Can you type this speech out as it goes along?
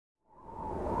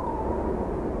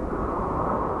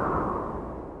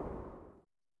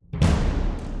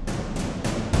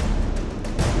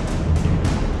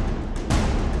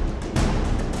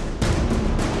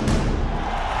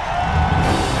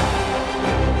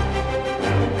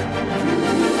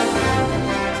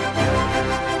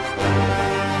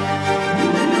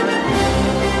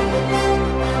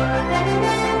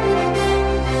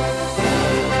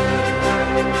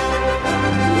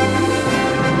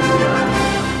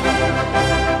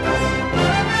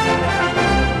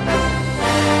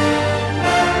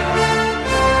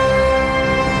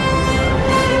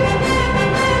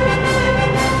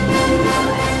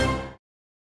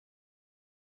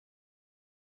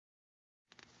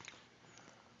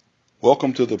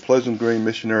Welcome to the Pleasant Green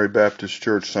Missionary Baptist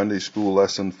Church Sunday School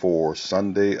lesson for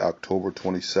Sunday, October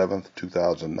 27th,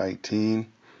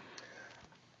 2019.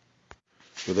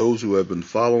 For those who have been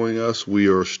following us, we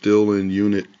are still in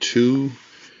Unit 2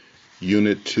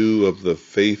 of the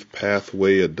Faith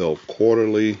Pathway Adult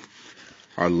Quarterly.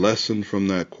 Our lesson from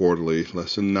that quarterly,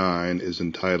 Lesson 9, is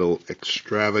entitled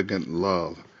Extravagant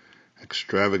Love.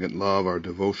 Extravagant Love, our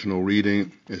devotional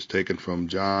reading, is taken from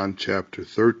John chapter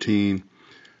 13,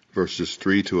 verses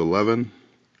 3 to 11.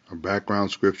 Our background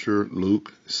scripture,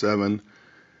 Luke 7,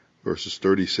 verses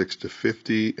 36 to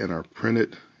 50. And our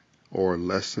printed or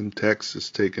lesson text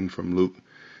is taken from Luke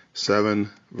 7,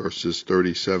 verses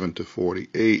 37 to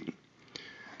 48.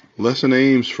 Lesson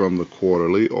aims from the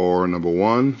quarterly are, number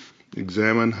 1,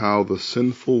 examine how the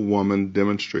sinful woman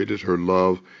demonstrated her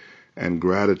love and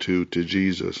gratitude to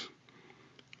Jesus.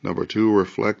 Number 2,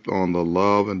 reflect on the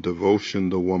love and devotion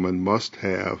the woman must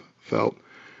have felt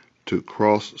to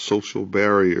cross social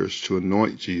barriers to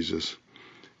anoint Jesus.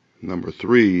 Number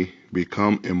 3,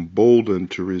 become emboldened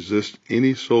to resist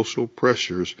any social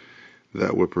pressures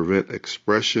that would prevent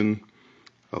expression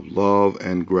of love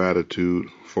and gratitude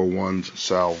for one's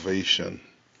salvation.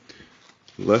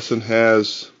 The lesson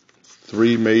has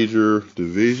 3 major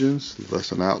divisions. The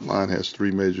lesson outline has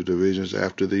 3 major divisions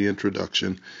after the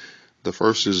introduction. The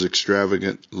first is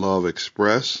extravagant love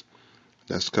express.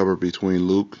 That's covered between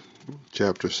Luke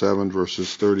chapter 7,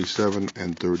 verses 37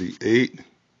 and 38.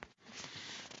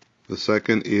 The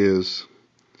second is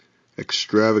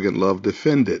extravagant love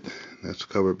defended. That's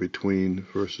covered between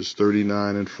verses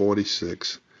 39 and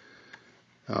 46.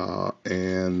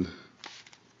 And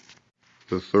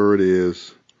the third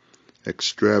is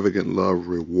extravagant love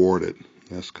rewarded.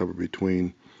 That's covered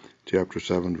between chapter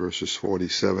 7, verses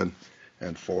 47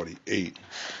 and 48.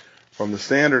 From the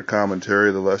Standard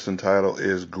Commentary, the lesson title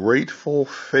is Grateful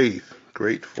Faith.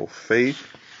 Grateful Faith.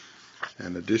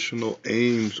 And additional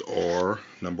aims are,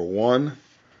 number 1,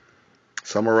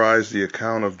 summarize the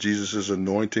account of Jesus'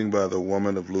 anointing by the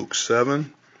woman of Luke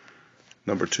 7.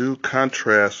 Number 2,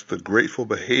 contrast the grateful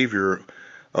behavior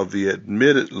of the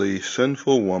admittedly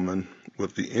sinful woman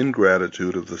with the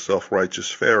ingratitude of the self-righteous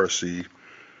Pharisee.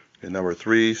 And number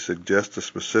 3, suggest a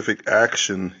specific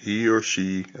action he or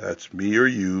she, that's me or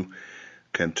you,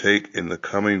 can take in the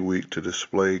coming week to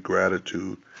display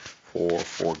gratitude for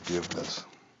forgiveness.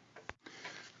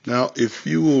 Now, if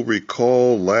you will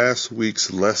recall last week's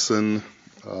lesson,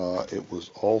 it was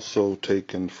also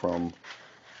taken from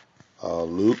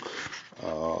Luke.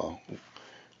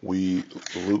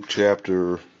 Luke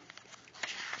chapter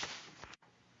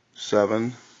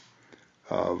 7,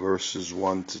 verses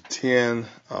 1 to 10.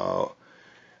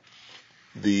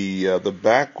 The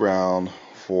background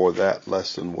for that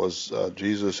lesson was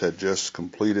Jesus had just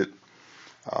completed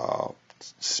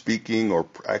speaking, or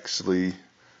actually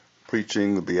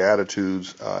preaching the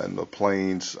Beatitudes in the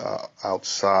plains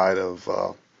outside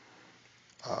of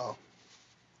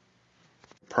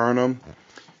Capernaum.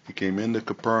 He came into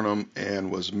Capernaum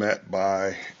and was met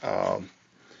by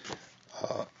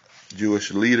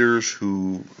Jewish leaders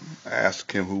who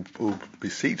asked him, who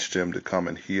beseeched him to come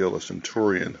and heal a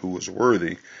centurion who was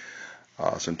worthy,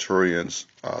 centurion's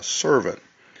servant.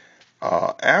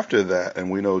 After that, and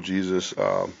we know Jesus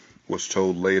was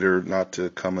told later not to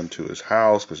come into his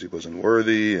house because he wasn't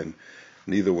worthy, and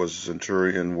neither was the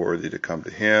centurion worthy to come to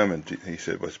him. And he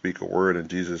said, "But speak a word." And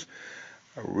Jesus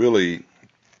really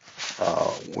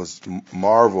was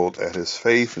marveled at his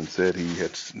faith and said he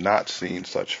had not seen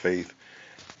such faith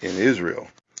in Israel.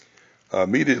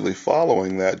 Immediately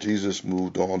following that, Jesus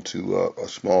moved on to a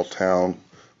small town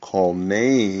called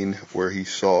Nain, where he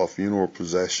saw a funeral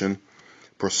procession,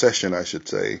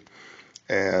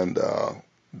 and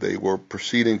they were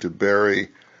proceeding to bury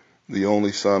the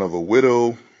only son of a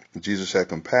widow. Jesus had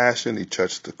compassion. He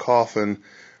touched the coffin,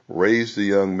 raised the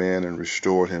young man, and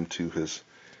restored him to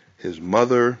his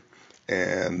mother.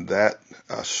 And that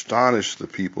astonished the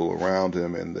people around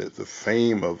him, and the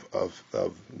fame of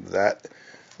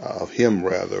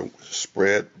him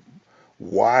spread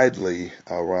widely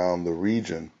around the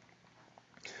region.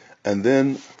 And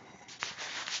then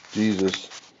Jesus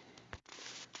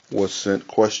was sent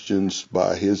questions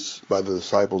by the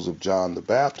disciples of John the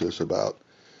Baptist about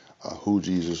who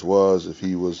Jesus was, if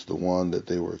he was the one that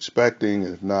they were expecting,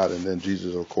 and if not. And then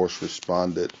Jesus, of course,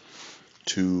 responded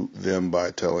to them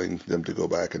by telling them to go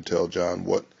back and tell John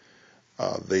what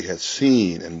they had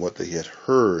seen and what they had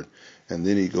heard. And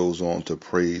then he goes on to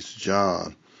praise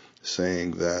John,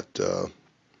 saying that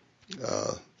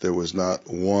there was not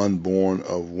one born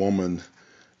of woman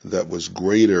that was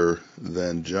greater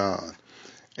than John.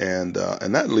 And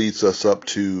that leads us up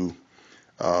to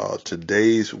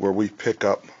today's where we pick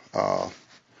up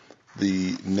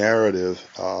the narrative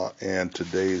and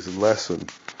today's lesson.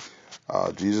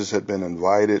 Jesus had been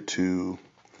invited to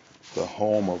the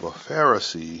home of a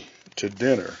Pharisee to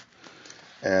dinner,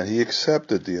 and he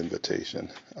accepted the invitation.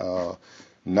 We're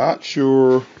not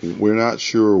sure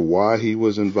why he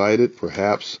was invited.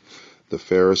 Perhaps the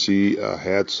Pharisee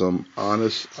had some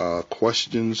honest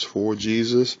questions for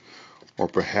Jesus, or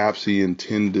perhaps he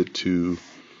intended to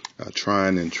try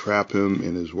and entrap him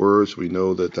in his words. We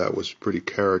know that was pretty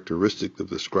characteristic of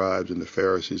the scribes and the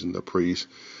Pharisees and the priests,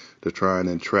 to try and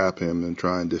entrap him and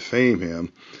try and defame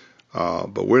him.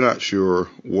 But we're not sure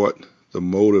what the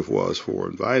motive was for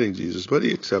inviting Jesus, but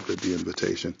he accepted the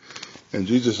invitation. And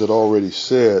Jesus had already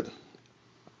said,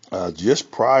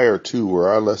 just prior to where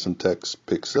our lesson text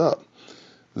picks up,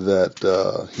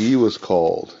 that he was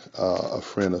called a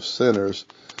friend of sinners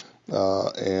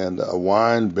and a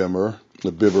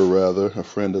a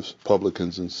friend of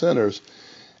publicans and sinners.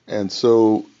 And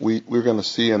so we're going to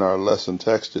see in our lesson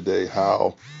text today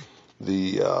how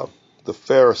the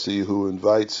Pharisee who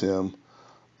invites him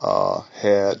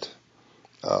had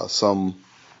some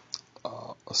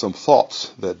thoughts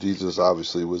that Jesus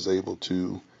obviously was able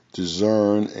to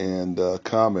discern and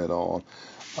comment on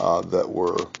that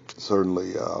were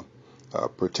certainly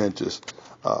pretentious.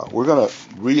 We're going to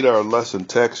read our lesson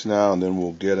text now, and then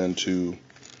we'll get into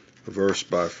verse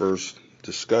by verse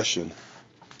discussion.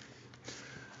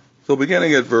 So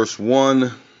beginning at verse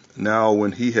 1, now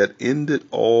when he had ended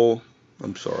all,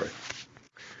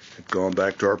 gone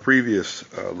back to our previous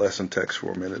lesson text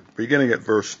for a minute, beginning at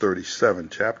verse 37,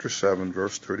 chapter 7,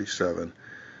 verse 37.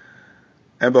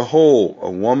 And behold, a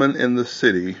woman in the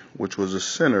city, which was a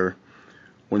sinner,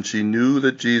 when she knew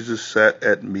that Jesus sat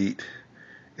at meat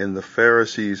in the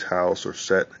Pharisee's house, or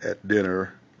sat at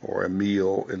dinner or a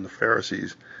meal in the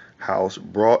Pharisee's house,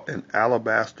 brought an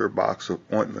alabaster box of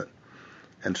ointment,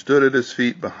 and stood at his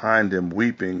feet behind him,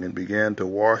 weeping, and began to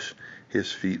wash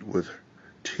his feet with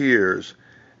tears,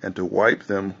 and to wipe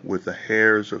them with the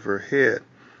hairs of her head,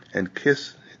 and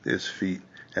kissed his feet,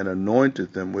 and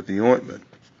anointed them with the ointment.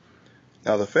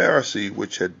 Now the Pharisee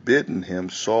which had bidden him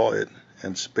saw it,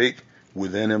 and spake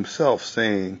within himself,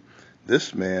 saying,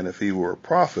 This man, if he were a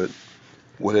prophet,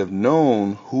 would have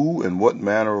known who and what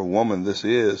manner of woman this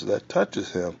is that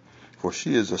touches him, for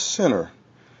she is a sinner.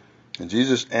 And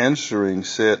Jesus answering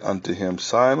said unto him,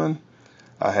 Simon,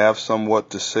 I have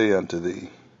somewhat to say unto thee.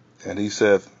 And he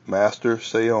said, Master,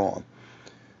 say on.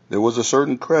 There was a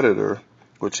certain creditor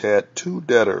which had 2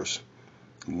 debtors.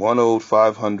 One owed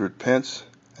 500 pence,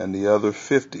 and the other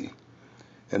 50.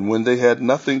 And when they had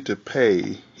nothing to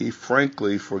pay, he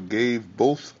frankly forgave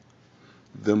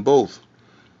them both.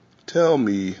 Tell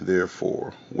me,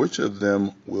 therefore, which of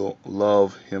them will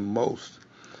love him most?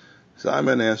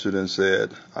 Simon answered and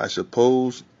said, I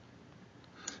suppose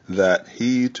that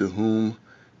he to whom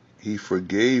he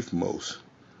forgave most.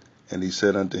 And he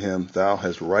said unto him, Thou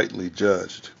hast rightly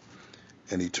judged.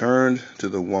 And he turned to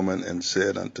the woman and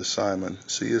said unto Simon,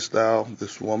 Seest thou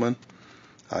this woman?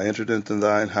 I entered into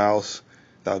thine house.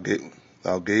 Thou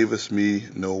gavest me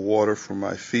no water for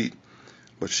my feet,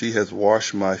 but she hath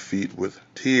washed my feet with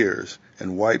tears,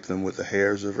 and wiped them with the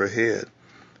hairs of her head.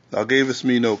 Thou gavest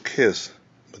me no kiss,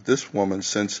 but this woman,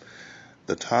 since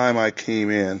the time I came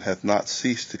in, hath not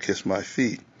ceased to kiss my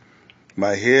feet.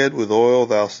 My head with oil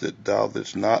thou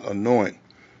didst not anoint,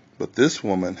 but this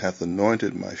woman hath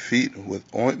anointed my feet with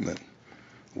ointment.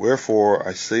 Wherefore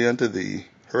I say unto thee,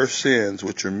 her sins,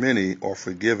 which are many, are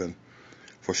forgiven,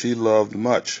 for she loved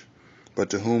much.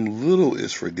 But to whom little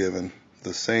is forgiven,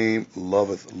 the same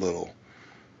loveth little.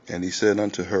 And he said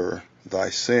unto her, Thy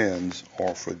sins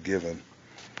are forgiven.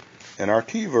 And our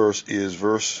key verse is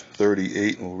verse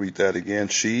 38, and we'll read that again.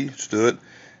 She stood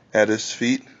at his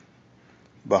feet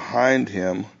behind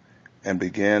him, and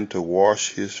began to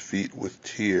wash his feet with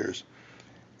tears,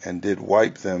 and did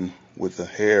wipe them with the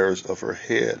hairs of her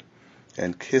head,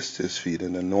 and kissed his feet,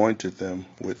 and anointed them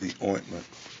with the ointment.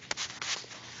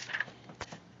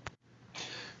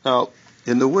 Now,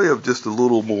 in the way of just a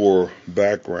little more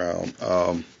background,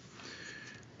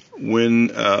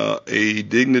 when a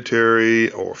dignitary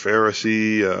or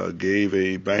Pharisee gave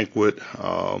a banquet,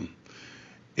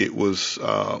 it was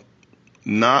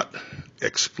not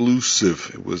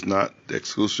exclusive. It was not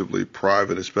exclusively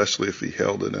private, especially if he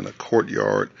held it in a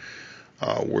courtyard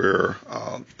where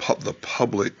the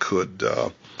public could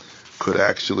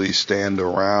actually stand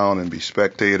around and be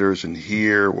spectators and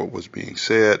hear what was being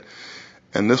said.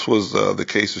 And this was the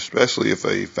case, especially if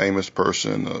a famous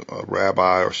person, a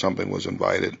rabbi or something, was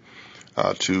invited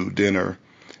to dinner.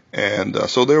 And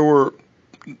so there were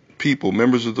people,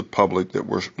 members of the public, that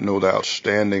were no doubt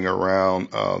standing around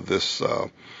this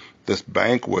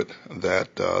banquet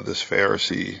that this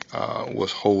Pharisee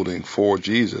was holding for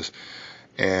Jesus.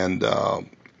 And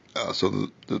so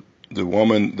the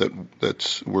woman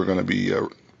that's we're going to be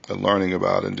learning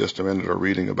about in just a minute, or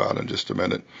reading about in just a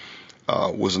minute,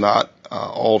 was not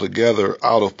altogether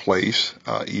out of place,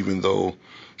 even though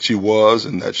she was,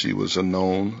 and that she was a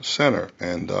known sinner.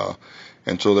 And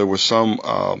so there was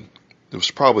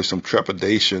probably some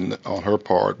trepidation on her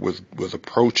part with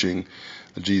approaching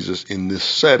Jesus in this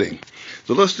setting.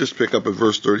 So let's just pick up at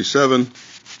verse 37.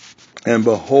 And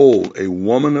behold, a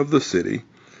woman of the city,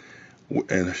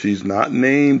 and she's not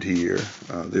named here.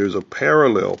 There's a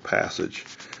parallel passage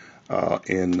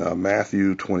in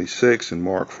Matthew 26 and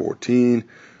Mark 14,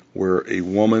 where a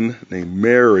woman named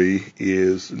Mary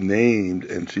is named,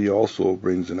 and she also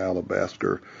brings an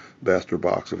alabaster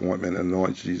box of ointment and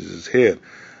anoints Jesus' head.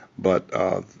 But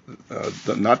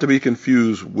not to be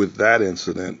confused with that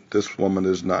incident, this woman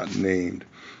is not named.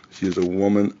 She is a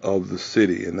woman of the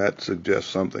city, and that suggests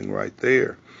something right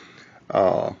there.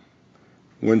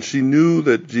 When she knew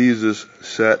that Jesus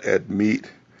sat at meat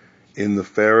in the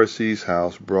Pharisee's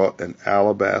house, brought an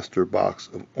alabaster box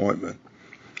of ointment.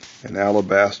 And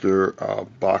alabaster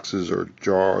boxes or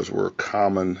jars were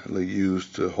commonly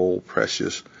used to hold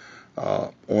precious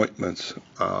ointments,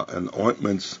 and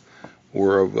ointments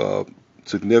were of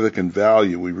significant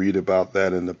value. We read about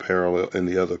that in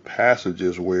the other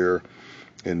passages, where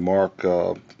in Mark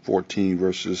 14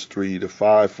 verses 3 to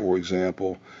 5, for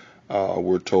example,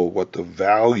 we're told what the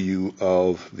value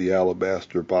of the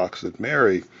alabaster box that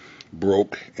Mary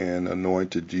broke and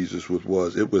anointed Jesus with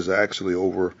was. It was actually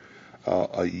over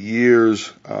a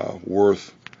year's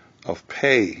worth of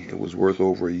pay. It was worth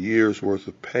over a year's worth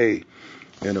of pay.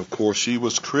 And of course, she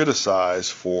was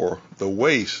criticized for the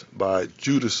waste by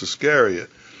Judas Iscariot.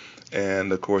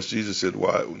 And of course, Jesus said,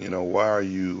 why are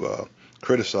you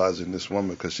criticizing this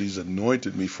woman? Because she's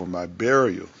anointed me for my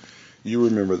burial. You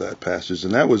remember that passage.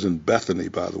 And that was in Bethany,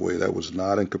 by the way. That was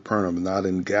not in Capernaum, not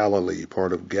in Galilee,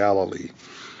 part of Galilee.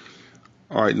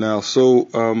 All right, now,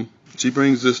 so she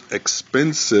brings this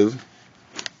expensive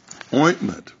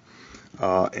ointment,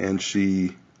 and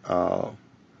she, we're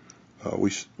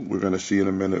going to see in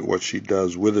a minute what she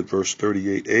does with it. Verse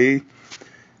 38a,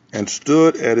 and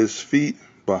stood at his feet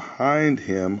behind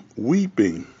him,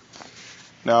 weeping.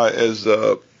 Now, as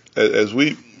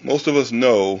most of us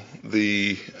know,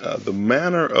 the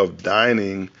manner of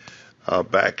dining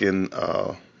back in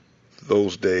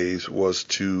those days was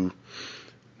to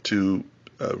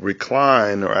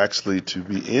recline, or actually to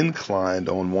be inclined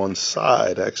on one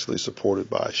side, actually supported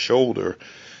by a shoulder.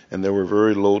 And there were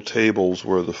very low tables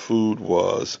where the food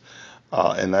was,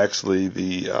 and actually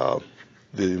the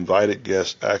invited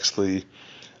guests actually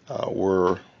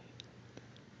were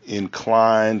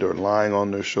inclined, or lying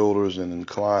on their shoulders and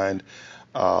inclined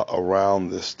around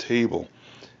this table.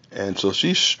 And so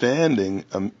she's standing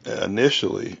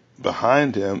initially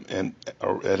behind him and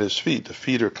at his feet. The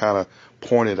feet are kind of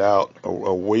pointed out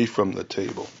away from the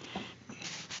table.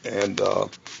 And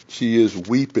she is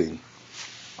weeping.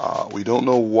 We don't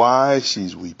know why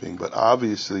she's weeping, but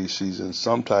obviously she's in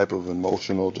some type of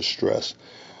emotional distress,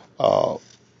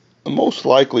 most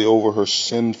likely over her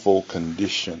sinful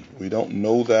condition. We don't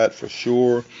know that for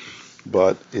sure,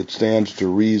 but it stands to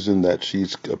reason that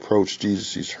she's approached Jesus,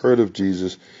 she's heard of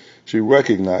Jesus, she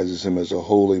recognizes him as a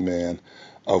holy man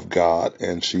of God,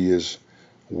 and she is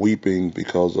weeping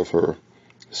because of her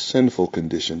sinful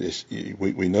condition.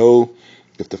 We know,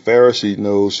 if the Pharisee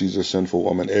knows she's a sinful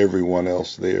woman, everyone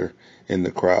else there in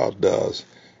the crowd does.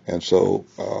 And so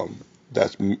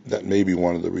that may be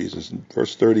one of the reasons.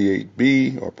 Verse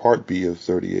 38b, or part B of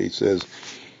 38, says,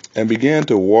 and began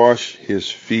to wash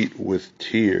his feet with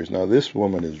tears. Now, this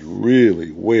woman is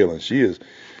really wailing. She is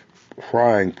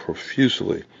crying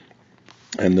profusely,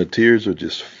 and the tears are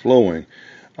just flowing.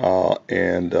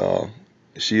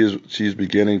 She's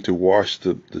beginning to wash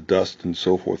the dust and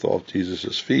so forth off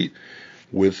Jesus' feet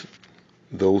with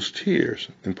those tears.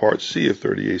 In part C of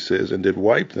 38 says, and did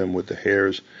wipe them with the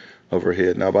hairs of her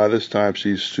head. Now, by this time,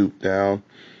 she's stooped down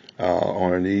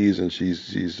on her knees, and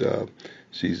she's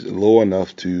low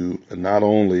enough to not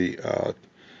only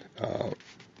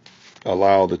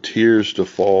allow the tears to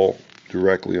fall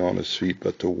directly on his feet,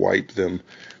 but to wipe them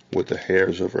with the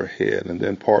hairs of her head. And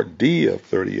then part D of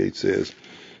 38 says,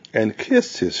 and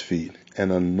kissed his feet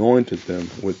and anointed them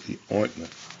with the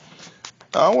ointment.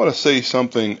 Now, I want to say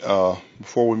something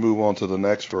before we move on to the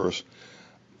next verse.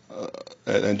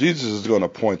 And Jesus is going to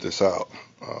point this out,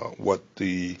 what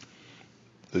the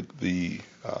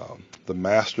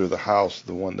master of the house,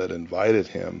 the one that invited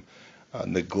him,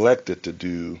 neglected to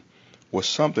do was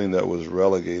something that was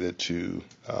relegated to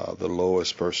the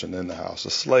lowest person in the house, a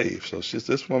slave. So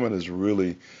this woman is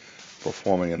really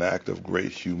performing an act of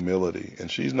great humility,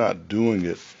 and she's not doing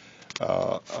it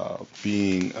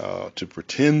being to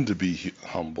pretend to be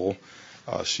humble.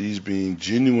 She's being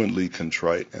genuinely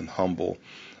contrite and humble,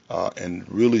 and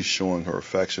really showing her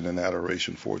affection and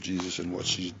adoration for Jesus and what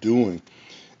she's doing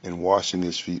in washing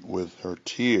his feet with her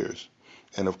tears.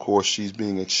 And of course, she's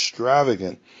being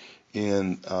extravagant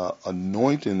in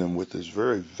anointing them with this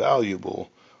very valuable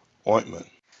ointment.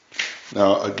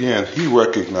 Now, again, he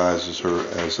recognizes her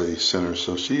as a sinner,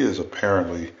 so she is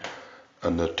apparently a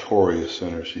notorious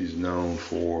sinner. She's known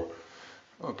for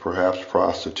perhaps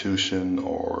prostitution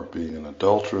or being an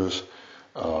adulteress,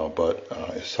 but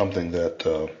it's something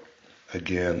that,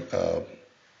 again,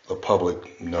 the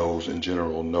public knows in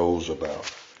general knows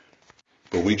about.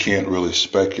 But we can't really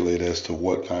speculate as to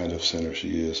what kind of sinner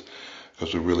she is,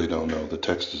 because we really don't know. The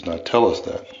text does not tell us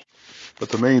that. But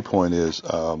the main point is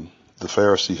the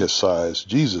Pharisee has sized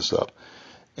Jesus up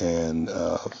and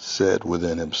said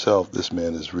within himself, this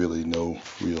man is really no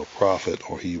real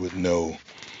prophet, or he would know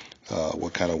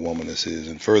what kind of woman this is.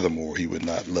 And furthermore, he would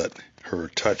not let her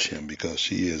touch him because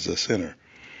she is a sinner.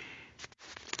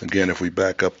 Again, if we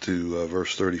back up to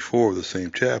verse 34 of the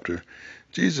same chapter,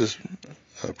 Jesus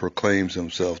proclaims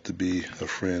himself to be a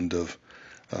friend of,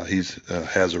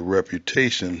 has a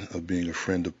reputation of being a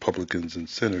friend of publicans and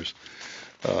sinners.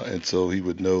 And so he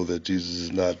would know that Jesus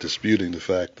is not disputing the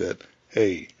fact that,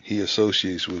 hey, he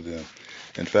associates with them.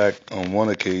 In fact, on one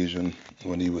occasion,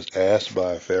 when he was asked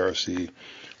by a Pharisee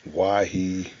why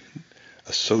he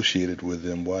associated with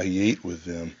them, why he ate with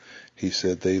them, he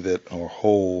said, they that are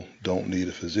whole don't need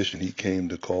a physician. He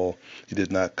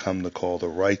did not come to call the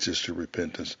righteous to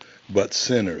repentance, but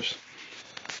sinners.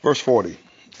 Verse 40,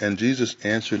 and Jesus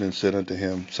answered and said unto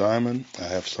him, Simon, I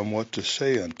have somewhat to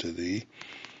say unto thee.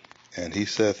 And he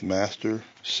saith, Master,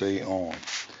 say on.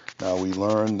 Now we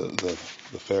learn the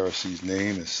Pharisee's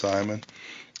name is Simon,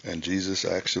 and Jesus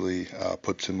actually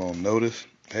puts him on notice.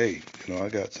 Hey, I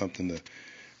got something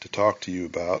to talk to you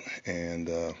about. And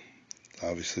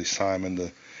obviously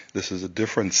Simon, this is a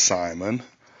different Simon,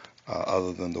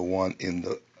 other than the one in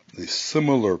the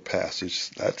similar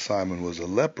passage. That Simon was a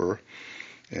leper,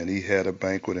 and he had a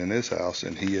banquet in his house,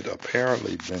 and he had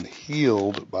apparently been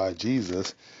healed by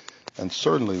Jesus, and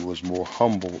certainly was more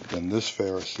humble than this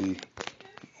Pharisee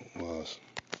was.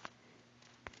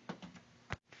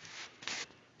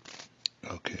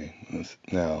 Okay,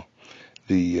 now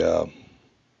the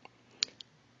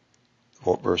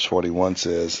verse 41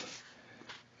 says,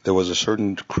 there was a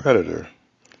certain creditor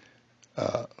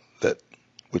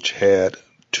which had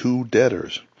two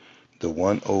debtors. The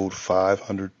one owed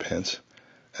 500 pence,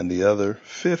 and the other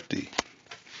 50.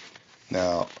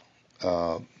 Now,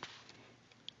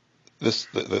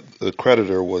 the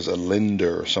creditor was a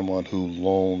lender, someone who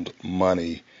loaned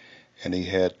money, and he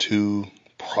had two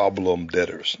problem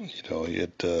debtors. He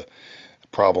had a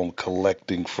problem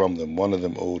collecting from them. One of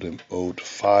them owed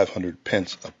 500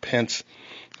 pence. A pence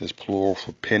is plural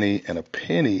for penny, and a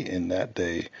penny in that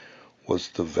day was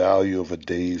the value of a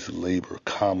day's labor,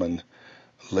 common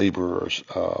laborers'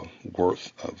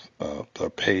 worth of their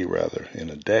pay rather in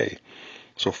a day.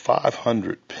 So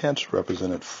 500 pence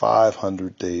represented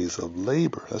 500 days of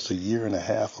labor. That's a year and a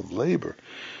half of labor.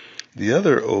 The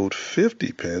other owed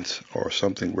 50 pence, or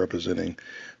something representing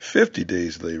 50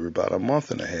 days labor, about a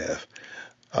month and a half.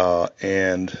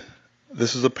 And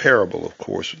this is a parable, of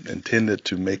course, intended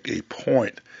to make a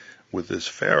point with this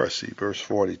Pharisee. Verse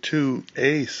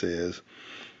 42a says,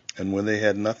 and when they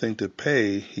had nothing to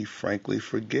pay, he frankly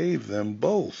forgave them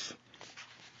both.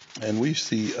 And we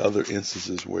see other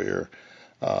instances where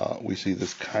we see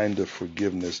this kind of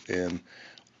forgiveness and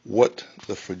what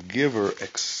the forgiver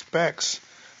expects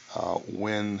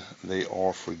when they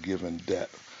are forgiven debt.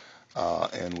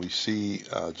 And we see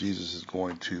Jesus is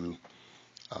going to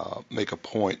make a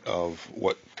point of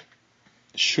what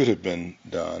should have been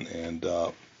done, and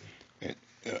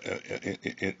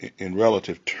in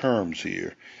relative terms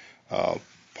here.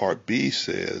 Part B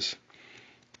says,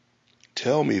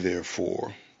 tell me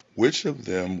therefore, which of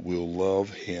them will love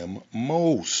him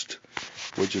most?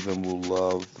 Which of them will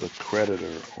love the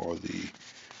creditor or the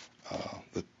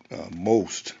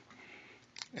most?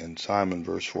 And Simon,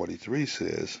 verse 43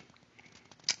 says,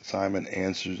 Simon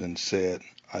answers and said,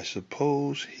 I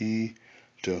suppose he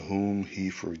to whom he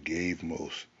forgave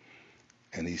most.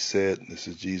 And he said, this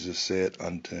is Jesus said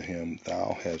unto him,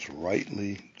 thou hast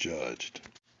rightly judged.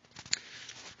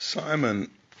 Simon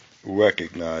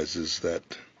recognizes that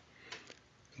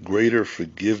greater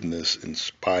forgiveness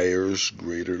inspires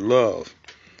greater love.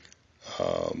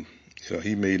 Um,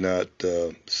 he may not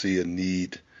see a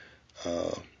need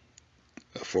uh,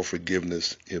 for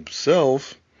forgiveness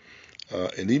himself,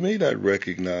 and he may not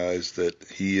recognize that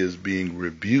he is being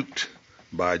rebuked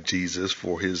by Jesus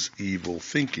for his evil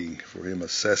thinking, for him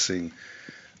assessing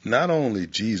not only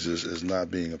Jesus as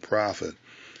not being a prophet,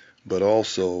 but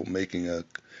also making a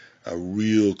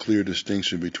real clear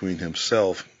distinction between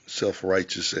himself,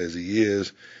 self-righteous as he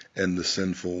is, and the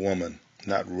sinful woman,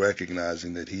 not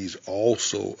recognizing that he's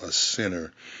also a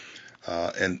sinner,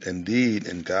 and indeed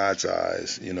in God's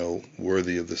eyes,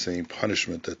 worthy of the same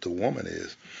punishment that the woman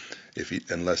is,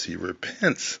 unless he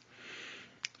repents.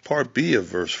 Part B of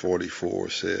verse 44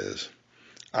 says,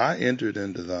 I entered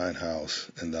into thine house,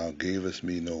 and thou gavest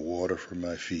me no water for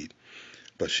my feet,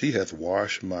 but she hath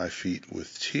washed my feet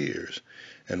with tears,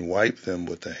 and wiped them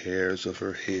with the hairs of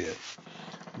her head.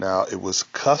 Now, it was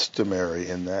customary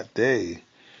in that day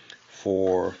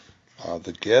for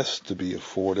the guest to be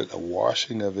afforded a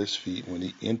washing of his feet when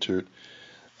he entered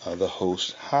the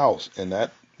host's house, and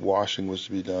that washing was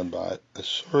to be done by a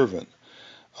servant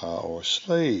or a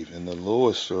slave, and the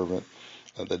lowest servant,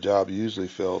 the job usually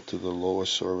fell to the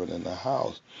lowest servant in the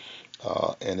house,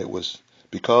 and it was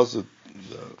because of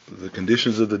the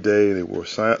conditions of the day. They wore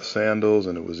sandals,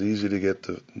 and it was easy to get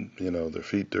their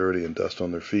feet dirty and dust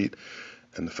on their feet,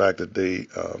 and the fact that they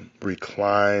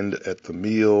reclined at the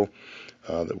meal,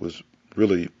 that was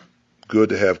really good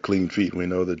to have clean feet. We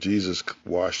know that Jesus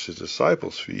washed his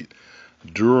disciples' feet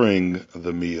during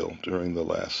the meal, during the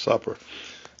Last Supper.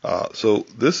 So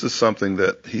this is something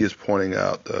that he is pointing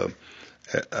out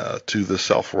to the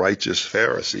self-righteous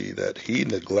Pharisee that he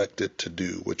neglected to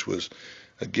do, which was,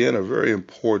 again, a very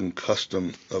important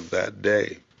custom of that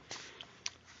day.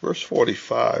 Verse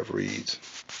 45 reads,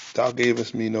 Thou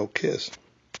gavest me no kiss,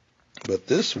 but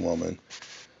this woman,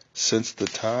 since the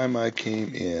time I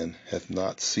came in, hath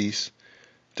not ceased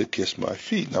to kiss my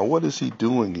feet. Now, what is he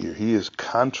doing here? He is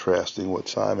contrasting what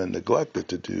Simon neglected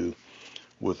to do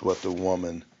with what the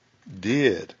woman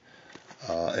did,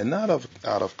 and not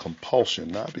out of compulsion,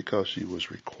 not because she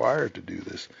was required to do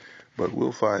this, but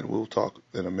we'll talk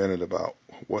in a minute about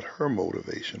what her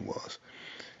motivation was.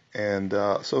 And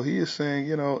so he is saying,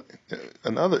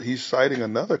 he's citing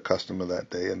another custom of that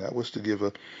day, and that was to give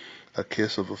a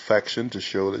kiss of affection to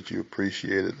show that you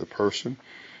appreciated the person.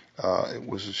 It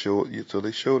was to show, so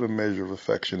they showed a measure of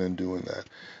affection in doing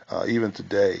that. Even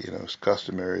today, it's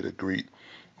customary to greet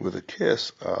with a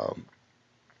kiss,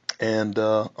 and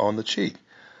on the cheek.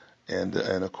 And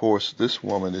of course, this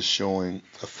woman is showing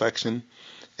affection,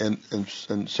 and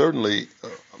certainly,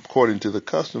 according to the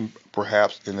custom,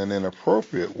 perhaps in an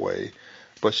inappropriate way,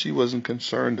 but she wasn't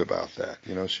concerned about that.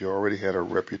 She already had a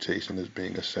reputation as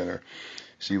being a sinner.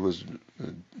 She was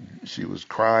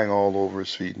crying all over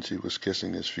his feet, and she was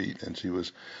kissing his feet, and she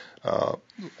was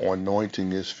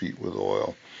anointing his feet with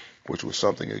oil, which was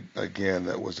something, again,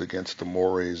 that was against the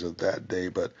mores of that day.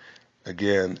 But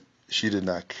again, she did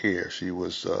not care. She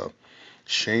was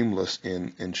shameless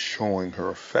in showing her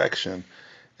affection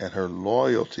and her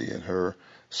loyalty and her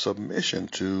submission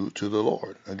to the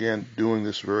Lord. Again, doing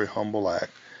this very humble act,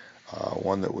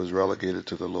 one that was relegated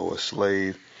to the lowest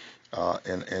slave,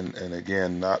 and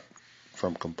again, not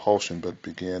from compulsion, but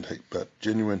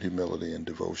genuine humility and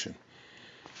devotion.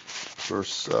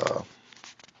 Verse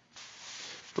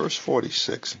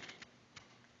 46.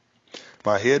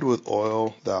 My head with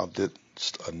oil thou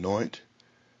didst anoint,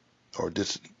 or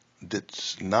didst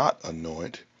not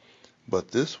anoint,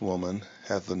 but this woman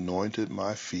hath anointed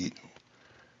my feet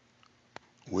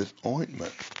with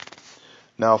ointment.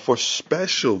 Now, for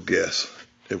special guests,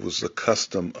 it was the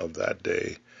custom of that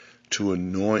day to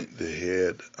anoint the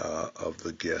head of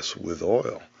the guest with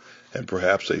oil, and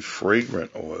perhaps a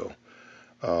fragrant oil.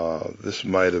 This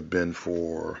might have been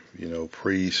for,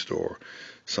 priest or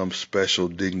some special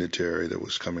dignitary that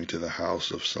was coming to the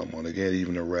house of someone, again,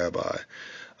 even a rabbi.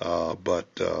 But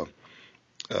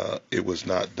it was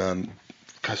not done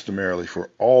customarily for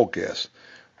all guests.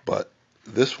 But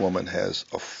this woman has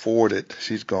afforded,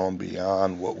 she's gone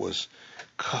beyond what was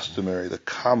customary, the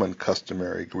common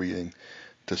customary greeting,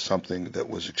 to something that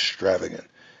was extravagant.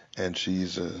 And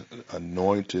she's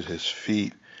anointed his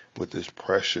feet with this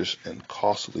precious and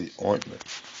costly ointment.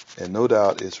 And no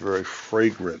doubt it's very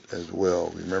fragrant as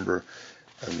well. Remember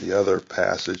in the other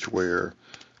passage where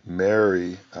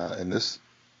Mary, and this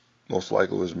most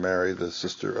likely was Mary, the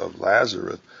sister of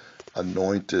Lazarus,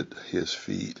 anointed his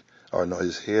feet, or no,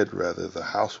 his head rather. The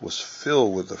house was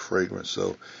filled with the fragrance.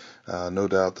 So no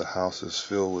doubt the house is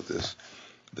filled with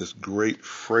this great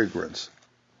fragrance.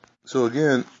 So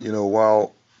again,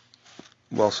 while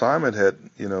Simon had,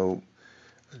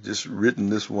 just written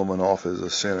this woman off as a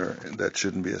sinner that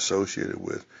shouldn't be associated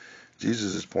with.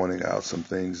 Jesus is pointing out some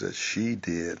things that she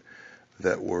did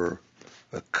that were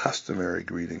a customary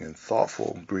greeting and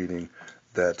thoughtful greeting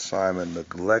that Simon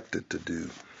neglected to do.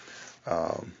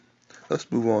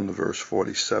 Let's move on to verse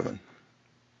 47.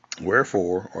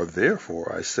 Wherefore, or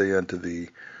therefore, I say unto thee,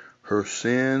 her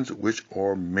sins, which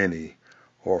are many,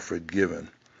 are forgiven.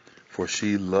 For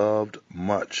she loved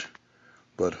much,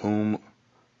 but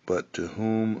to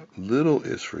whom little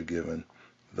is forgiven,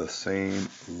 the same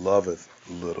loveth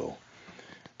little.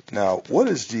 Now, what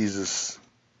is Jesus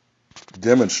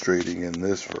demonstrating in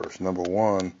this verse? Number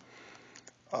one,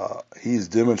 he's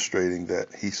demonstrating that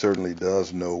he certainly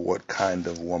does know what kind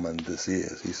of woman this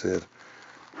is. He said,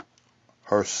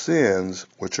 her sins,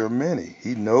 which are many.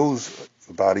 He knows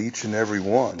about each and every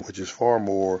one, which is far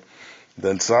more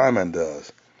than Simon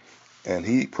does. And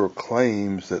he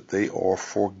proclaims that they are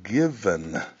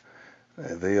forgiven.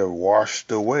 They are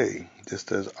washed away,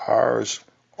 just as ours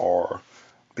are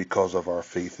because of our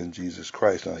faith in Jesus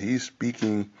Christ. Now, he's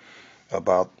speaking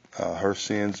about her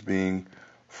sins being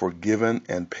forgiven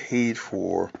and paid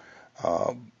for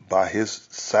by his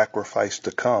sacrifice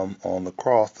to come on the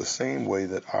cross, the same way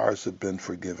that ours have been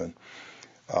forgiven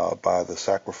by the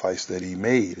sacrifice that he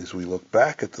made as we look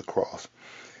back at the cross.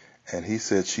 And he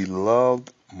said she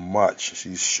loved much.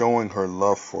 She's showing her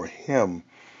love for him.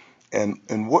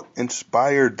 And what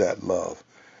inspired that love?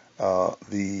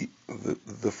 The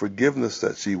forgiveness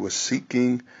that she was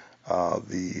seeking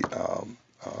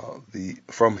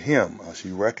from him.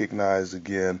 She recognized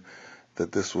again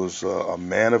that this was a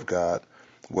man of God.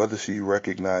 Whether she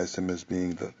recognized him as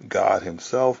being the God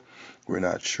himself, we're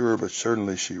not sure, but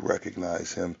certainly she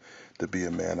recognized him to be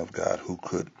a man of God who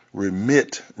could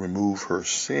remove her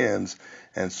sins.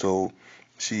 And so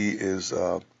she is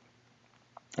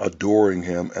adoring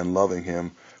him and loving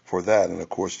him for that. And of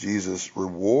course, Jesus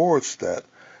rewards that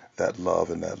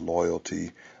love and that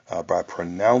loyalty by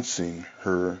pronouncing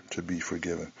her to be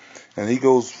forgiven. And he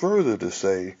goes further to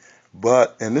say,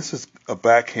 and this is a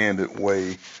backhanded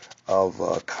way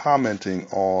of commenting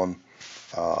on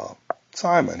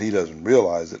Simon. He doesn't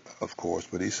realize it, of course,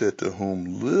 but he said, to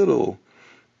whom little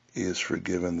is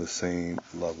forgiven, the same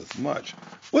loveth much.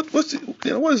 What does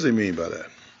he mean by that?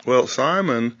 Well,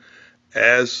 Simon,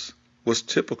 as was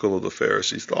typical of the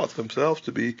Pharisees, thought themselves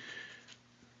to be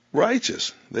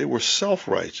righteous. They were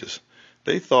self-righteous.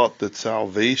 They thought that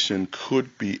salvation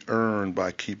could be earned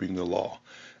by keeping the law.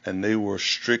 And they were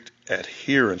strict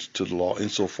adherents to the law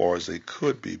insofar as they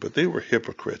could be. But they were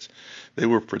hypocrites. They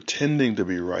were pretending to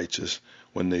be righteous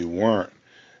when they weren't.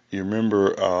 You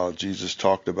remember Jesus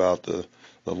talked about the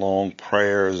long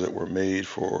prayers that were made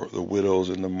for the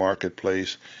widows in the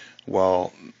marketplace,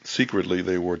 while secretly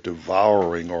they were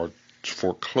devouring or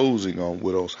foreclosing on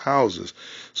widows' houses.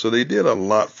 So they did a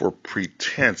lot for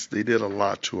pretense. They did a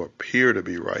lot to appear to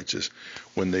be righteous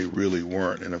when they really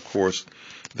weren't. And of course,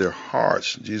 their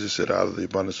hearts, Jesus said, out of the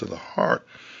abundance of the heart,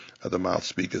 the mouth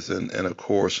speaketh. And of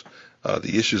course,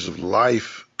 the issues of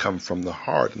life come from the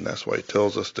heart, and that's why he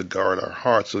tells us to guard our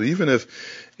hearts. So even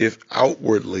if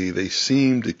outwardly they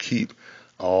seem to keep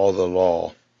all the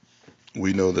law,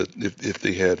 we know that if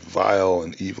they had vile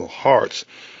and evil hearts,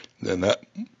 then that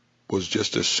was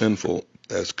just as sinful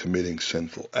as committing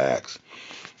sinful acts.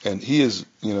 And he is,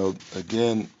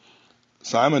 again,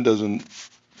 Simon doesn't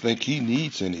think he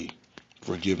needs any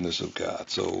forgiveness of God.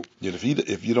 So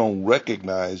if you don't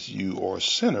recognize you are a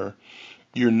sinner,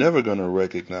 you're never going to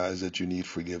recognize that you need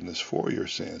forgiveness for your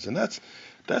sins. And that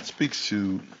speaks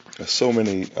to so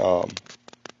many of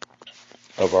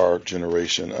our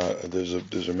generation.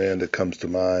 There's a man that comes to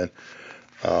mind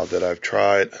that I've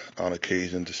tried on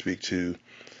occasion to speak to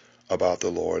about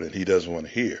the Lord, and he doesn't want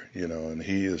to hear, and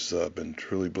he has been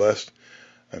truly blessed.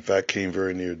 In fact, came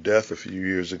very near death a few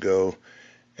years ago,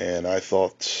 and I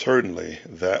thought certainly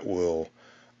that will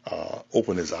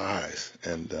open his eyes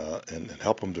and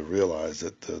help him to realize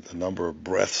that the number of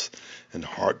breaths and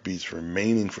heartbeats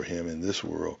remaining for him in this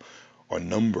world are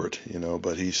numbered,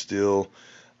 but he's still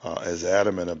as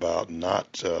adamant about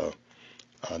not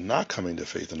coming to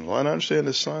faith in the Lord. And I understand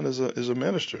his son is a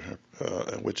minister,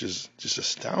 which is just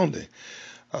astounding.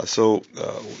 So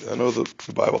I know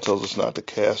the Bible tells us not to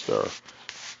cast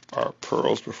our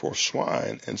pearls before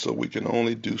swine, and so we can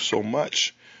only do so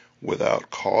much without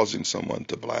causing someone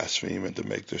to blaspheme and to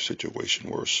make their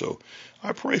situation worse. So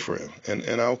I pray for him,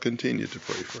 and I'll continue to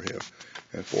pray for him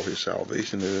and for his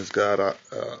salvation. And as God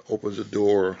opens the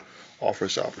door,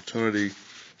 offers opportunity,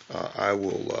 I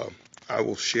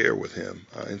will share with him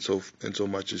in so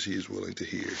much as he is willing to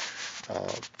hear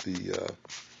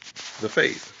the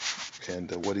faith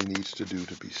and what he needs to do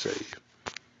to be saved.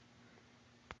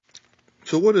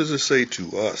 So what does it say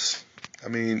to us? I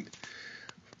mean,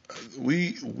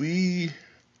 we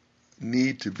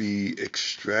need to be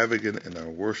extravagant in our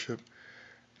worship,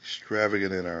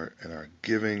 extravagant in our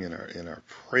giving, in our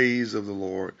praise of the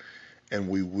Lord, and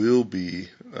we will be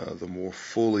the more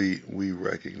fully we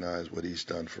recognize what He's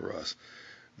done for us.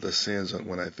 The sins,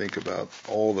 when I think about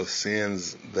all the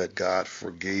sins that God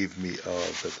forgave me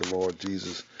of, that the Lord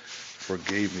Jesus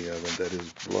forgave me of, and that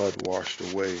His blood washed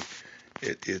away,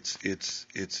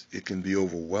 it can be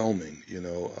overwhelming,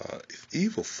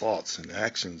 evil thoughts and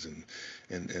actions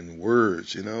and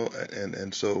words,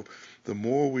 and so the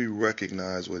more we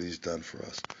recognize what He's done for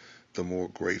us, the more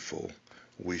grateful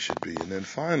we should be. And then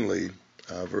finally,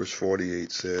 verse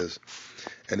 48 says,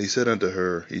 and he said unto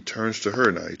her, he turns to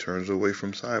her now, he turns away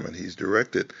from Simon. He's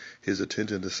directed his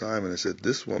attention to Simon and said,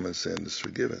 this woman's sin is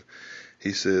forgiven.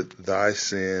 He said, thy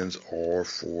sins are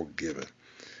forgiven.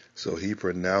 So he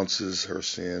pronounces her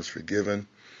sins forgiven.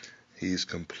 He's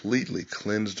completely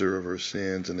cleansed her of her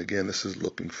sins. And again, this is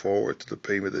looking forward to the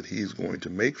payment that He's going to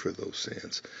make for those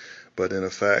sins. But in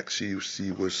effect, she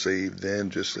was saved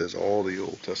then, just as all the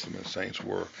Old Testament saints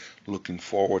were, looking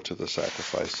forward to the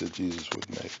sacrifice that Jesus would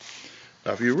make.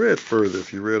 Now, if you read further,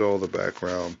 if you read all the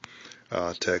background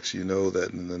text, you know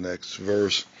that in the next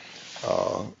verse,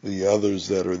 the others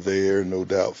that are there, no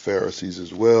doubt Pharisees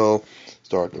as well,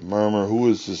 start to murmur, who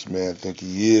does this man think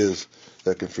he is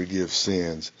that can forgive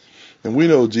sins? And we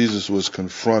know Jesus was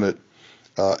confronted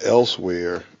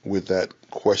elsewhere with that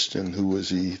question, who does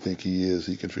he think he is?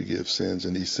 He can forgive sins.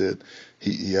 And he said,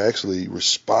 he actually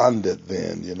responded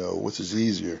then, which is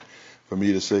easier for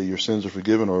me to say your sins are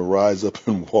forgiven or rise up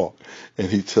and walk. And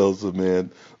he tells the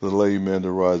lame man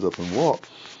to rise up and walk.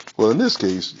 Well, in this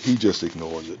case, he just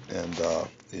ignores it. And,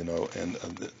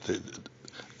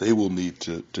 they will need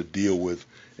to deal with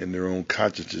in their own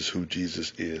consciences who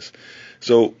Jesus is.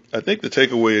 So I think the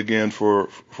takeaway again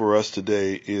for us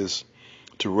today is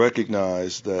to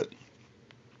recognize that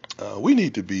we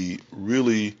need to be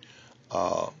really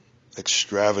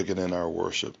extravagant in our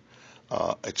worship,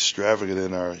 extravagant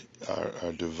in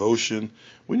our devotion.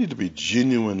 We need to be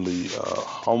genuinely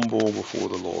humble before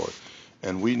the Lord,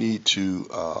 and we need to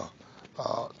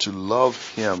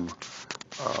love Him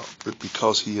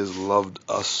because He has loved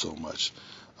us so much.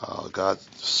 God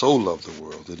so loved the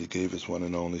world that He gave His one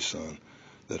and only Son,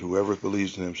 that whoever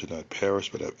believes in Him should not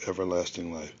perish but have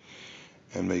everlasting life.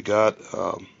 And may God,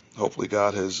 hopefully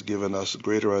God has given us a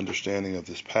greater understanding of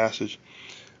this passage,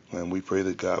 and we pray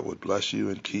that God would bless you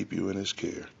and keep you in His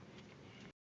care.